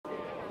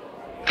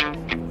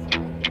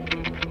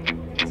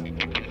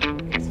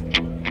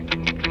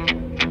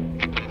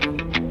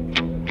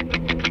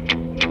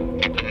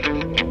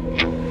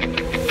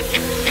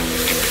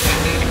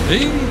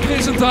Eén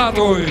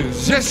presentator,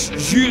 6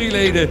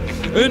 juryleden,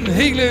 een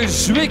hele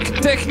zwik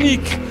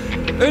techniek,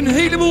 een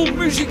heleboel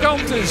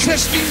muzikanten,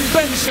 16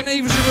 bands en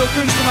even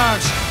zoveel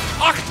kunstenaars.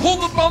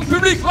 800 man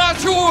publiek,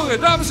 laat je horen,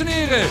 dames en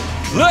heren.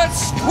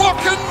 Let's rock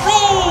and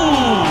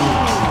roll!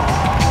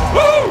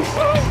 Woo!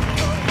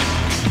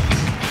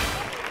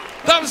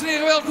 Dames en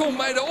heren, welkom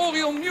bij de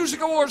Orion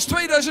Music Awards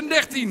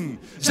 2013.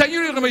 Zijn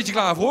jullie er een beetje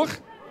klaar voor?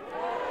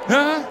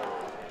 Ja?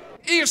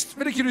 Eerst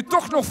wil ik jullie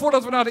toch nog,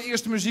 voordat we naar de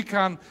eerste muziek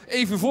gaan,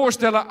 even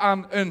voorstellen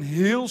aan een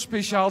heel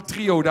speciaal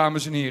trio,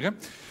 dames en heren.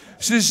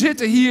 Ze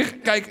zitten hier,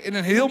 kijk, in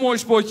een heel mooi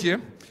spotje.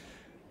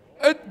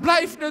 Het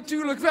blijft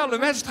natuurlijk wel een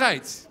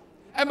wedstrijd.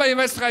 En bij een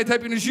wedstrijd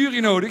heb je een jury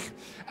nodig.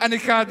 En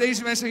ik ga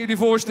deze mensen aan jullie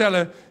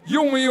voorstellen.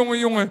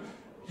 Jongen,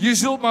 je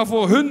zult maar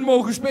voor hun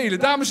mogen spelen.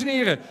 Dames en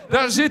heren,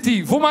 daar zit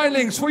hij. Voor mij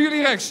links, voor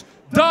jullie rechts.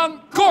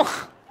 Daan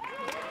Koch.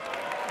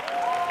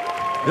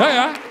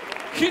 Ja.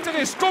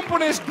 Gitarist,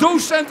 componist,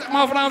 docent,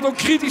 maar vanavond ook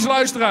kritisch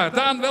luisteraar.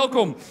 Daan,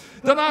 welkom.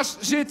 Daarnaast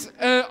zit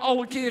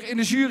al een keer in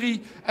de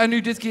jury en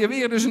nu dit keer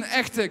weer dus een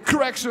echte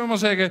crack, zullen we maar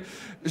zeggen.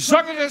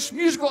 Zangeres,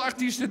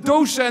 musicalartieste,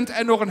 docent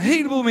en nog een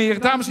heleboel meer.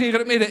 Dames en heren,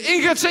 in het midden,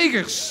 Ingrid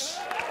Zegers.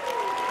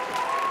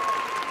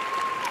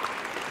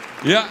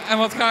 Ja, en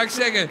wat ga ik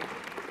zeggen?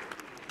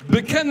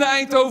 Bekende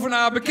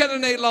Eindhovenaar, bekende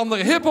Nederlander,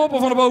 hiphopper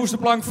van de bovenste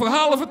plank,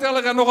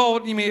 verhalenverteller en nogal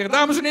wat niet meer.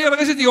 Dames en heren,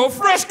 daar zit hij hoor,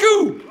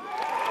 Fresco!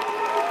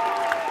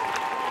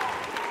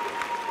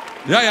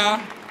 Ja.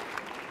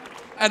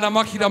 En daar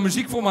mag je dan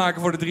muziek voor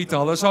maken voor de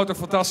drietal. Dat zou toch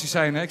fantastisch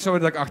zijn, hè? Ik zou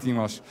willen dat ik 18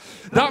 was.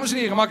 Dames en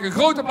heren, maak een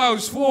groot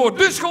applaus voor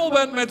de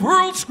schoolband met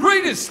World's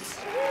Greatest.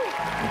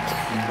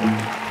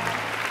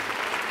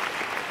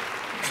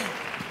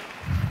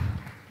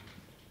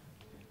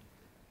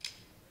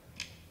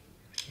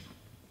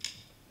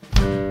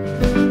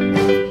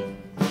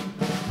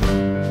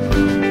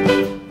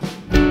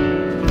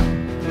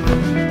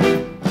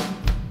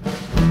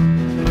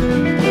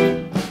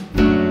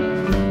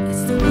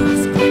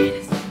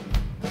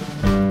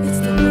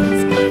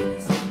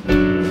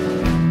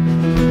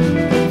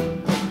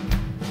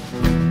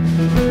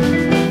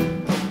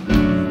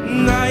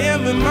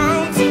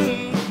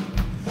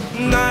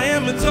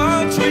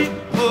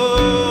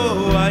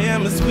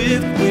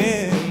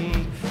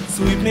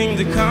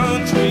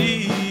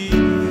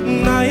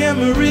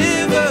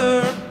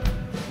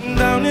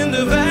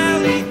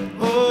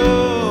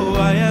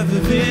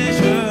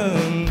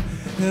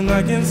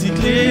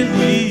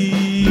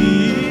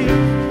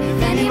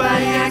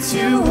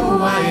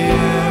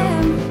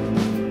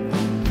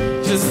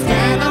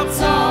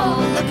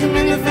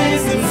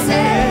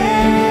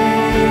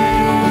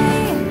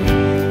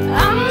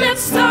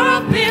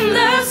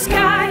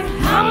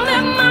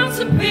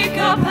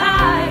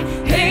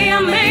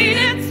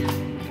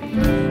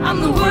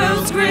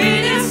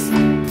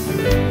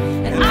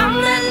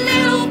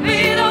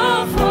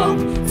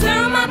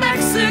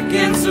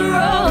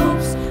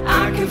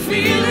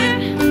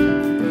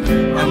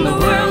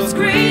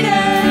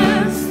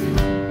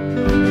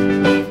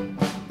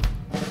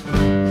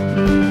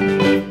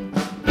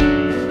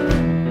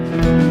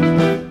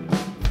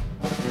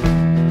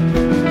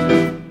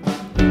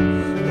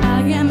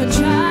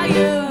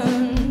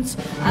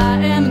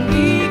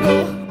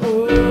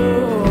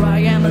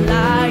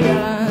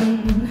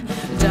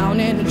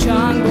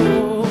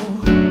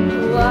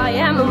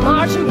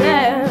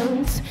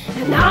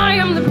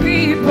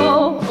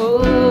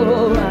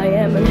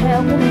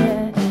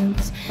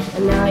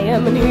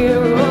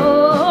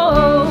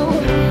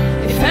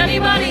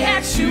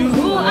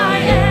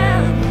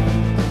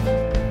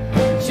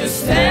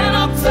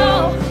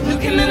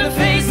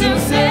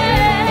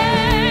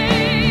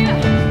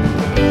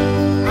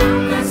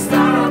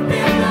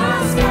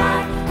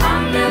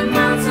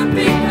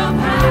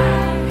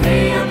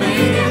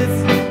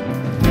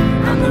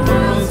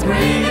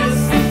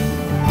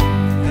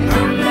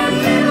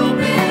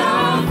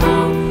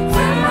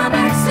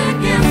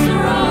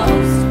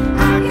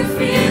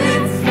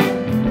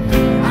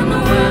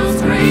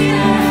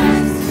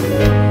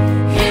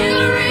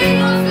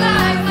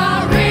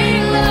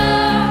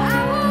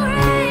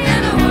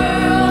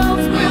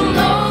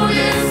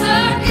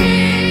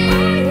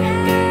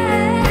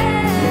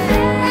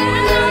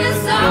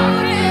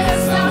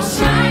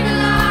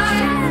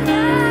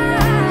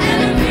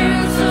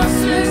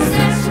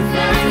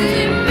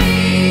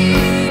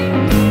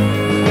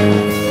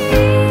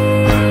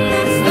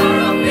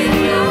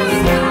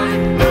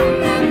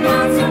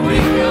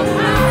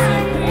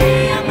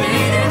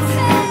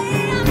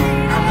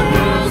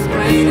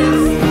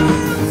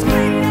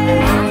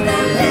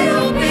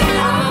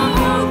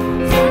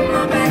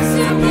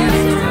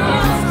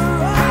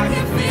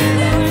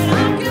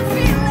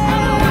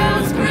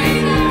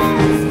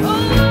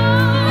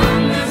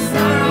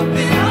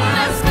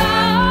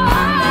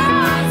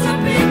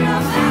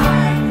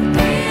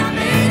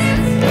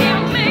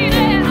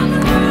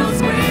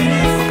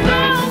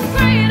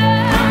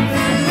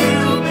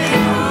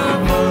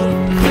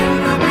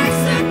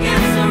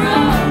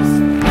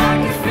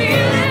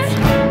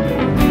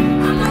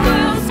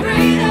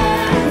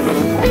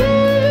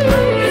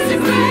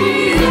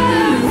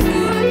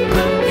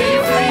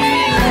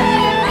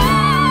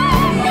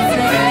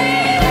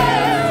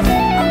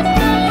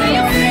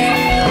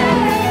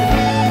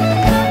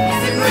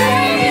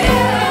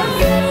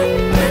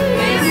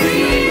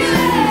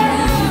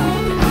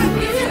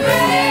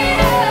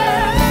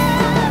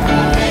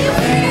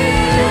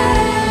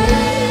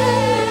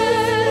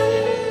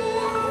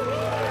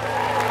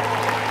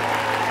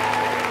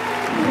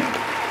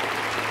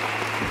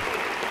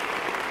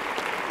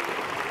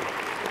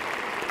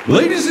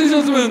 Ladies and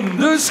gentlemen,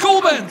 de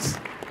schoolband.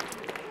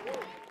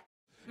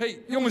 Hey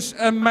jongens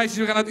en meisjes,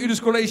 we gaan naar het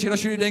Udus College. En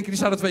als jullie denken, die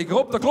staan er 2 keer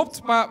op, dat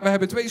klopt. Maar we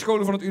hebben 2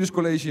 scholen van het Udus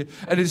College.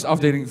 En dit is de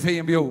afdeling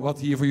VMBO, wat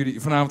hier voor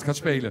jullie vanavond gaat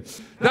spelen.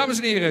 Dames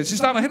en heren, ze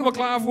staan er helemaal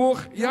klaar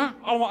voor. Ja,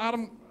 allemaal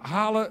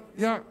ademhalen.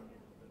 Ja,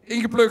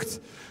 ingeplukt.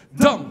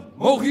 Dan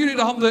mogen jullie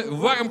de handen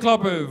warm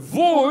klappen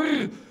voor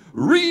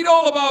Read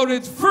All About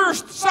It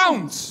First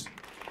Sounds.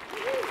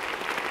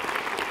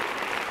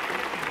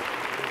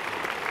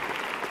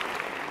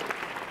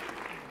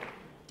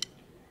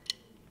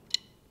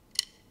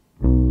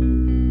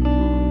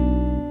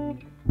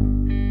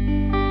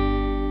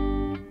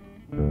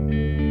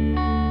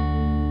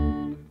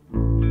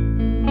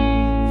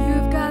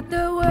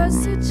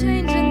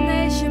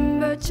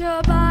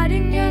 You're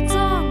biting your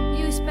tongue.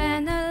 You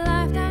spend a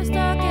lifetime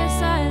stuck in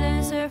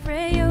silence,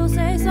 afraid you'll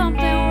say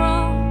something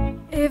wrong.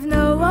 If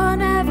no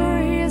one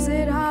ever hears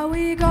it, how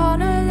we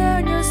gonna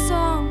learn your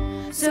song?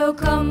 So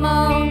come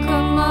on,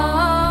 come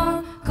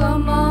on,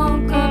 come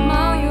on, come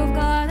on. You've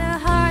got a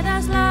heart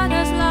as loud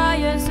as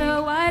lion,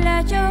 so why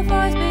let your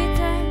voice be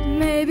tamed?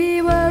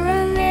 Maybe we're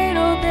a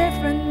little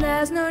different,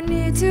 there's no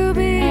need to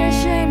be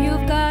ashamed.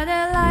 You've got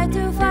a light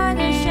to fight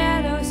the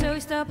shadow, so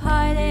stop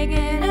hiding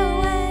it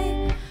away.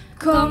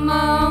 Come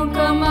on,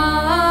 come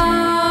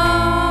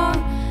on.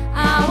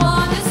 I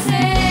wanna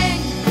sing,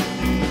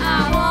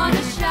 I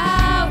wanna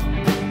shout,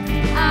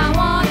 I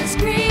wanna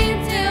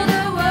scream till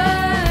the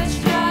words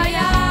dry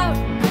out.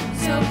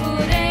 So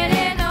put it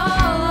in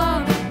all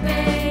of the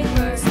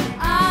papers.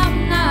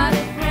 I'm not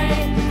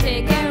afraid,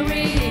 they can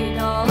read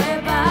all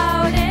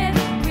about it,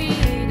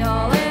 read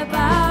all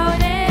about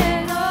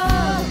it.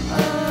 Oh,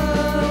 oh,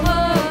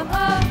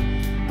 oh,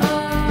 oh,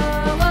 oh,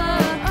 oh,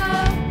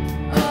 oh,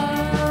 oh, oh.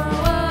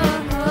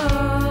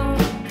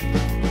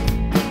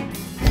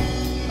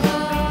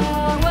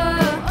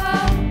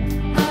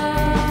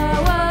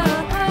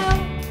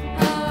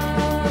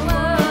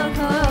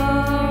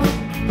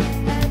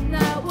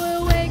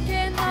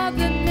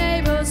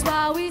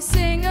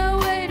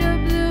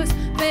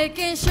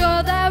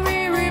 Sure that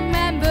we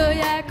remember,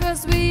 yeah,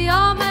 cause we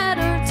all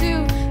matter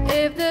too.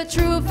 If the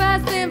truth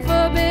has been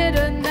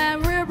forbidden,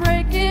 then we're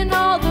breaking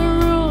all the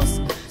rules.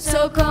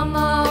 So come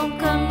on,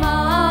 come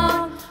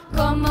on,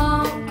 come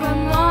on,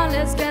 come on.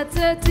 Let's get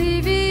the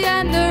TV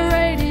and the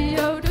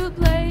radio to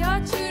play our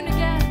tune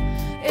again.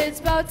 It's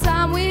about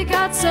time we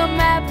got some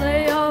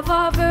airplay of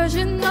our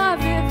version of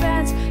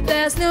events.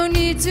 There's no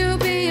need to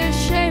be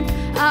ashamed,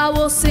 I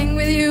will sing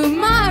with you,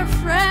 my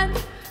friend.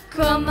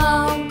 Come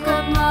on,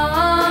 come on.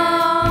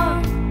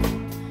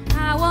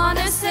 I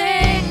wanna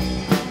sing,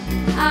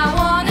 I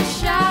wanna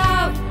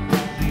shout,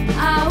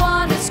 I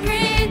wanna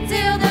scream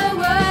till the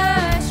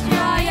words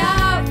dry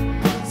out.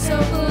 So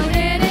put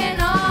it in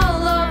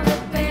all of the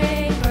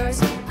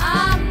papers.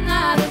 I'm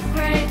not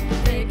afraid,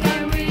 they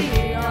can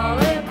read all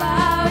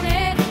about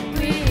it,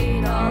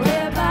 read all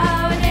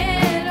about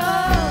it.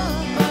 Oh,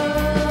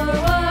 oh,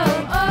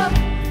 oh,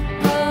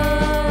 oh,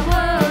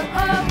 oh, oh,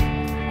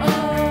 oh,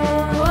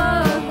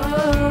 oh, oh,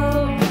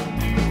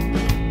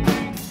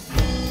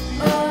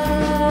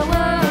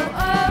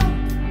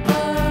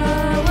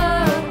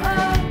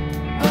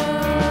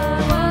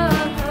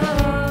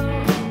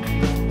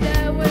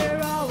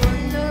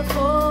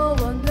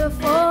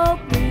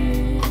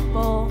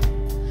 oh.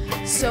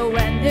 So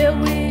when did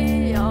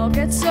we all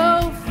get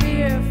so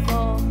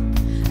fearful?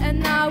 And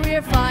now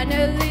we're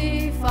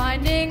finally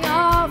finding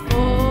our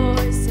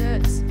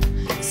voices.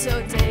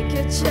 So take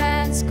a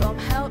chance, come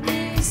help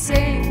me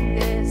sing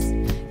this.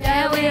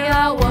 Yeah, we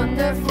are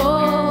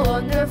wonderful,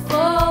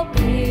 wonderful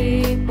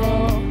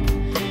people.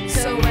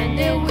 So when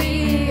did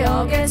we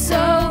all get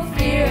so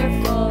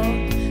fearful?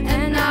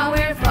 And now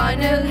we're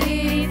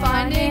finally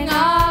finding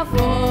our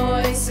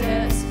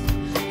voices.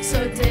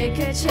 So take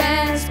a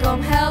chance,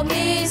 come help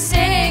me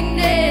sing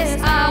this.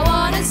 I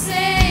wanna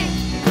sing,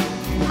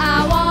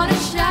 I wanna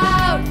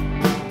shout,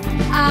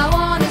 I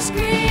wanna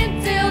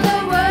scream till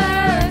the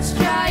words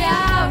dry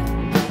out.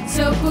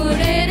 So put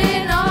it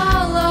in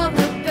all of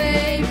the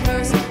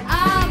papers.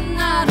 I'm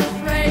not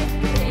afraid,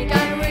 they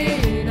can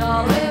read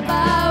all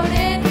about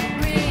it,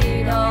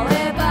 read all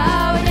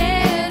about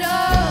it.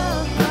 Oh,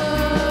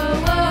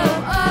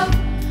 oh, oh,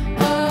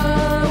 oh, oh,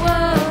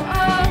 oh,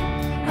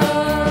 oh,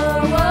 oh,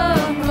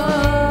 oh,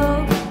 oh.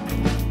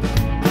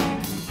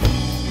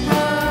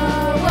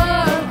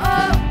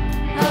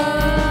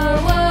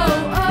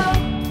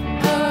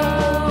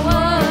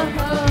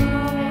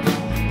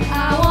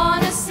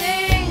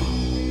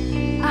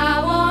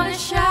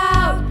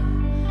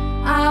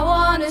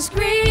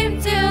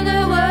 Scream till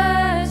the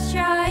words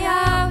dry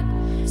out.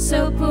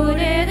 So put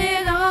it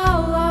in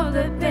all of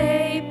the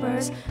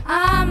papers.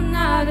 I'm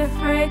not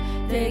afraid,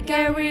 they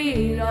can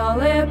read all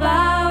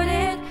about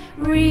it,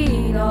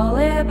 read all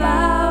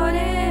about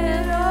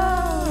it.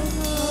 Oh.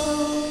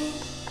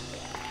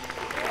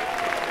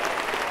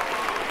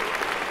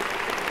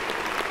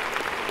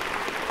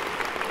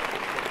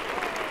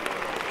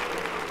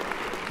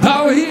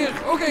 Nou hier,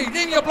 oké,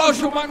 neem je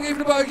applausje op, maak even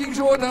de buiging,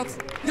 zo hoort dat.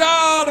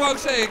 Ja, dat wou ik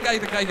zeggen. Kijk,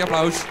 dan krijg je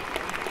applaus.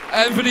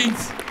 En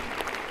verdiend.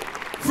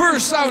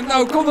 First Sound.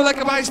 Nou, kom er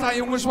lekker bij staan,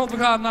 jongens, want we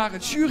gaan naar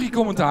het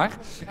jurycommentaar.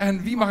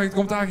 En wie mag ik het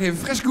commentaar geven?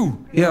 Fresco.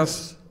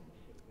 Yes.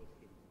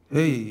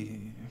 Hey,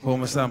 hoor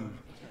mijn stem.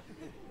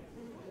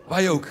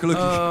 Wij ook,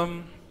 gelukkig.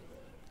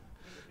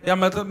 Ja,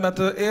 met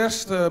de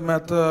eerste,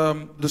 met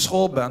de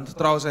schoolband.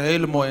 Trouwens, een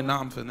hele mooie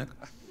naam, vind ik.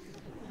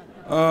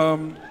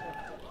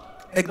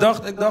 Ik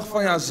dacht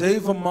van ja,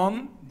 7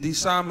 man die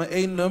samen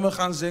 1 nummer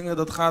gaan zingen,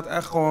 dat gaat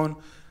echt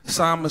gewoon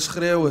samen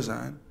schreeuwen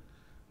zijn.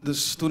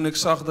 Dus toen ik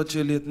zag dat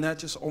jullie het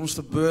netjes om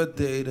de beurt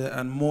deden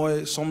en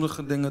mooi,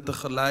 sommige dingen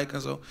tegelijk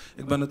en zo.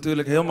 Ik ben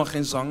natuurlijk helemaal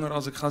geen zanger.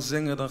 Als ik ga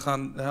zingen, dan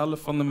gaan de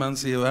helft van de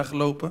mensen hier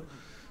weglopen.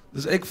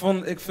 Dus ik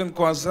vind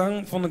qua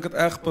zang vond ik het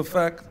echt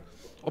perfect.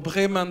 Op een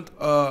gegeven moment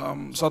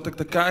zat ik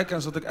te kijken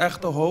en zat ik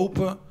echt te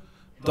hopen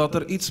dat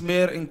er iets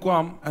meer in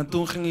kwam. En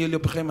toen gingen jullie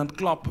op een gegeven moment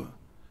klappen.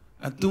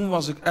 En toen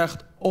was ik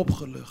echt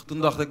opgelucht. Toen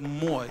dacht ik,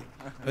 mooi.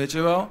 Weet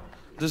je wel?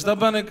 Dus daar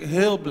ben ik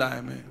heel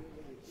blij mee.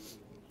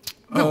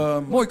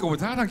 Nou, mooi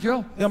commentaar,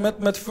 dankjewel. Ja,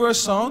 met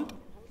First Sound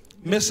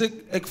mis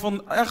ik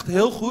vond echt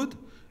heel goed.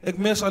 Ik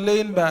mis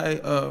alleen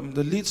bij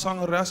de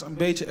leadzangeres een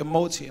beetje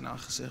emotie in haar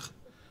gezicht.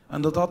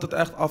 En dat had het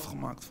echt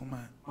afgemaakt voor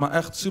mij. Maar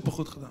echt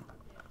supergoed gedaan.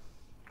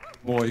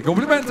 Mooi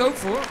compliment ook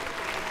voor.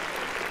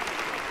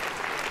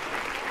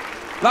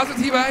 Laat het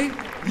hierbij.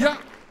 Ja.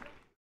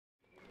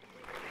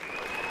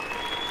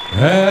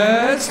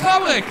 Het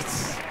strafrecht.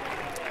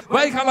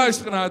 Wij gaan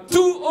luisteren naar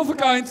Two of a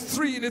Kind,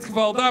 3 in dit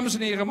geval. Dames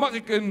en heren, mag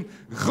ik een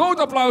groot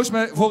applaus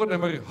voor het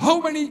nummer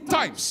How Many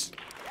Times?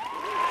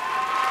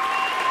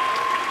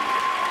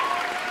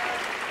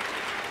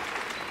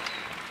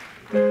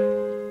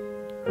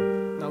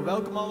 Nou,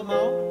 welkom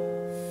allemaal.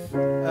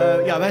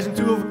 Ja, wij zijn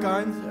Two of a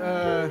Kind.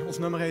 Ons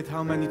nummer heet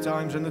How Many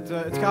Times. En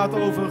het gaat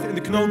over in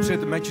de knoop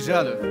zitten met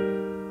jezelf.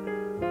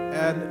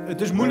 En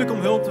het is moeilijk om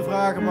hulp te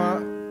vragen, maar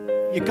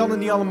je kan het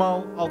niet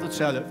allemaal altijd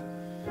zelf.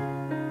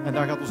 En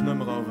daar gaat ons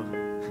nummer over.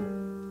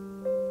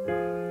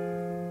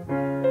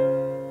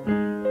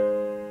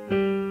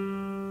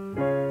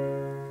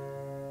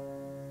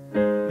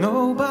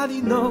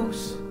 Nobody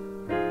knows.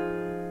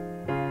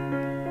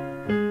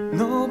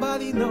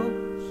 Nobody knows.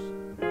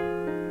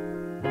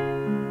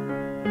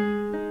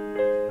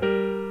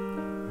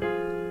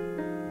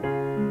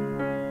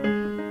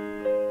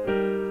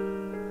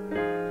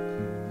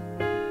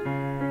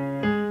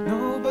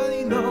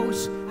 Nobody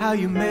knows how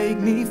you make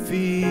me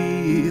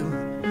feel.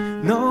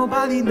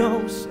 Nobody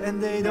knows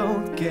and they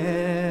don't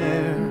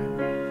care.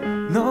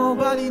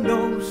 Nobody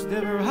knows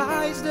there were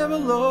highs, there were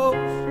lows.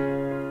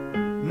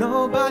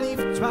 Nobody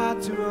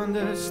tried to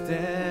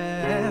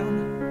understand.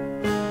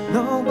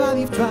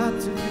 Nobody tried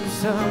to do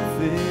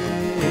something,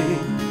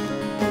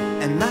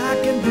 and I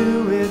can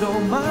do it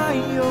on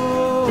my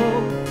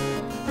own.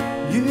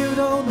 You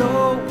don't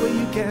know where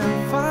you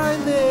can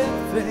find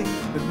anything,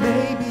 but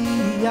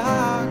maybe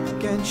I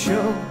can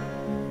show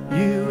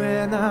you.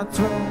 And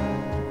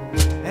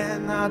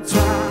I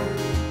try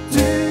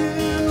to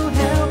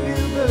help you,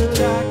 but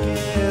I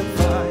can't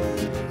find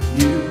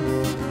you.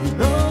 You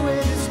know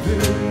it is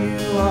true,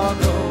 you are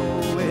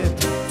going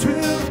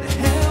through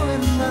hell,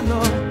 and I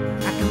know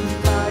I can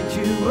light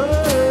you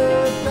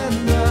up and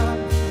down.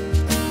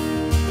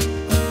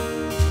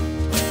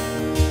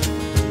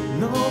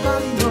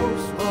 Nobody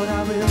knows what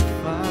I will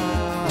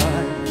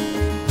find.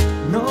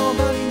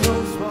 Nobody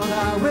knows what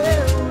I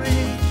will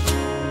reach.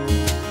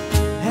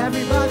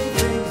 Everybody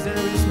thinks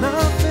there is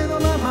nothing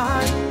on my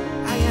mind.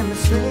 I am a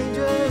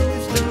stranger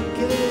who's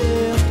looking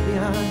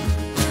behind.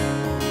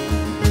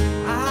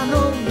 I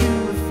know you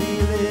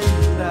feel it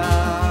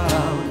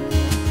loud.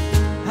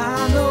 I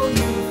know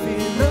you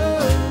feel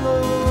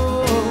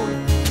alone.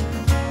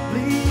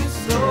 Please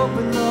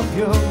open up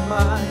your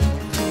mind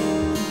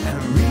and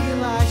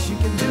realize you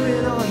can do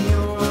it on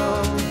your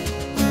own.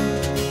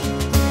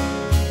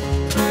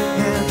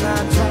 And I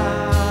try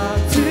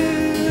to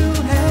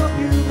help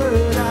you,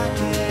 but I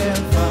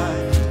can't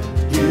find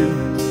you.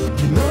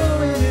 You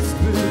know it is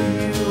true,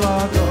 you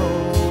are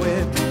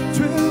going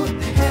through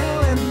hell,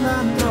 and I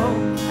know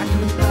I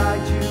can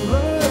light you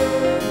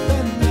up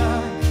and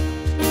down.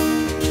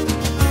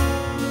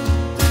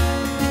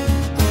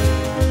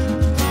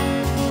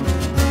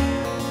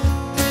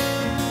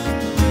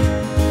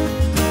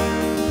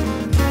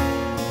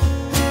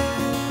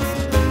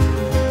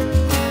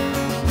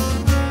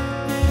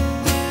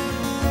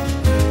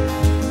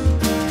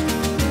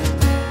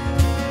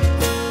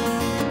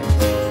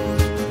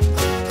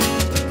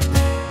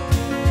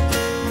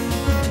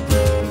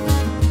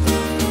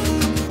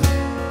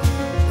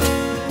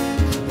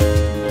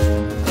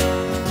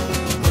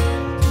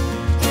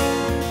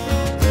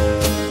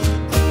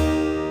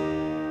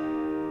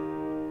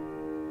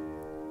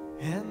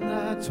 And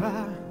I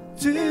try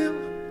to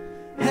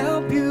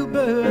help you,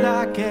 but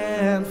I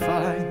can't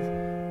find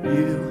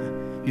you.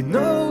 You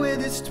know it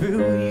is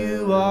true,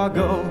 you are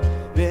going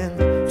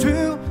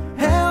through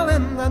hell,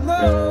 and I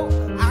know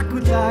I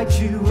could light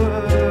you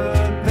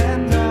up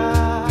and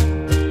down.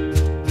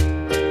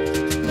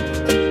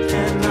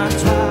 And I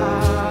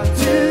try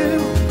to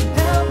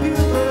help you,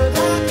 but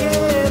I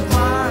can't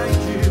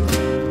find you.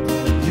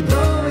 You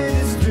know it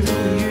is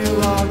true,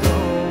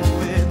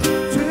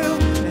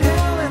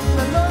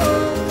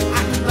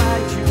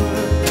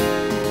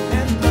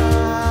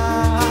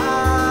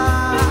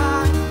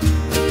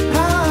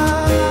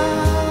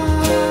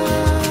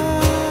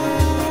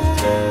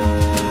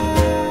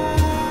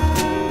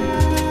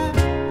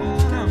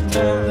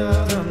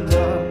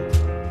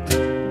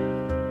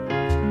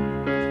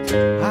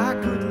 I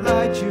could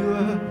light you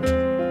up,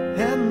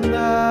 and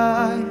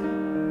I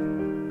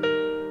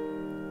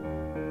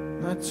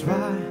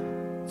try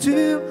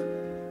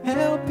to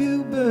help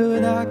you,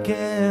 but I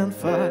can't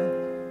find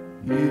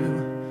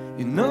you.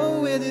 You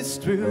know it is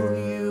true,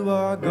 you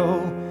are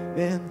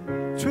going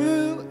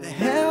through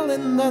hell,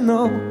 and I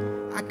know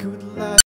I could lie.